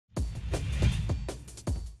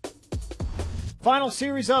Final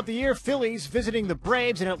series of the year, Phillies visiting the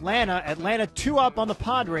Braves in Atlanta. Atlanta 2-up on the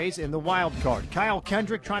Padres in the wild card. Kyle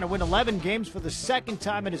Kendrick trying to win 11 games for the second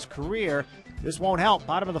time in his career. This won't help.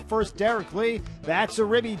 Bottom of the first, Derek Lee. That's a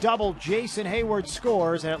ribby double. Jason Hayward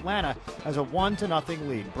scores, and Atlanta has a 1-0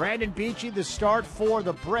 lead. Brandon Beachy, the start for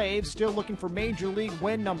the Braves, still looking for Major League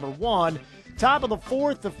win number 1. Top of the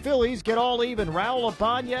fourth, the Phillies get all even. Raul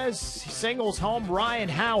Ibanez singles home Ryan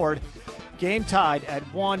Howard. Game tied at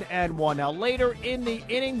 1-1. Now later in the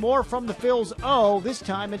inning, more from the Phils. This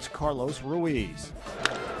time it's Carlos Ruiz.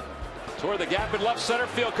 Toward the gap in left center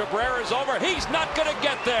field. Cabrera's over. He's not going to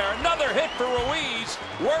get there. Another hit for Ruiz.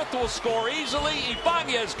 Worth will score easily.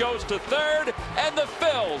 Ibanez goes to third, and the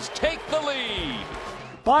Phils take the lead.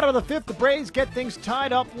 Bottom of the fifth, the Braves get things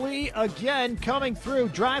tied up. Lee again coming through,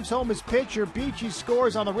 drives home his pitcher. Beachy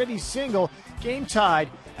scores on the ribby single. Game tied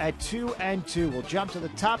at 2-2. We'll jump to the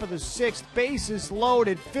top of the sixth. Bases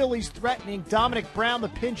loaded. Phillies threatening. Dominic Brown, the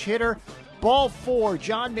pinch hitter. Ball 4.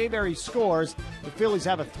 John Mayberry scores. The Phillies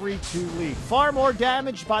have a 3-2 lead. Far more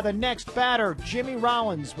damaged by the next batter, Jimmy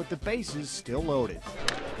Rollins, with the bases still loaded.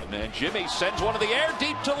 And Jimmy sends one to the air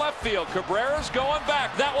deep to left field. Cabrera's going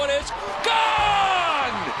back. That one is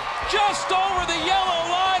gone! Just over the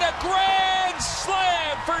yellow line, a grand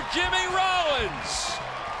slam for Jimmy Rollins.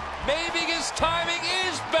 Maybe his timing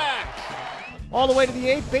is back. All the way to the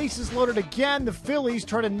eighth, bases loaded again. The Phillies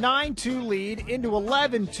turn a 9-2 lead into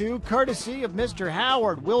 11-2, courtesy of Mr.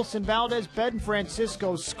 Howard. Wilson Valdez, Ben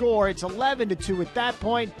Francisco score. It's 11-2 at that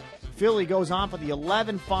point. Philly goes on for the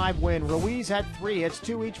 11-5 win. Ruiz had 3 hits,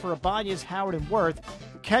 2 each for Ibanez, Howard, and Worth.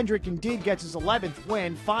 Kendrick indeed gets his 11th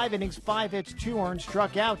win. 5 innings, 5 hits, 2 earned,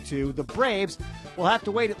 struck out 2. The Braves will have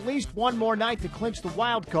to wait at least one more night to clinch the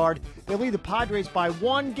wild card. They lead the Padres by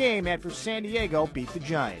 1 game after San Diego beat the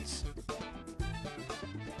Giants.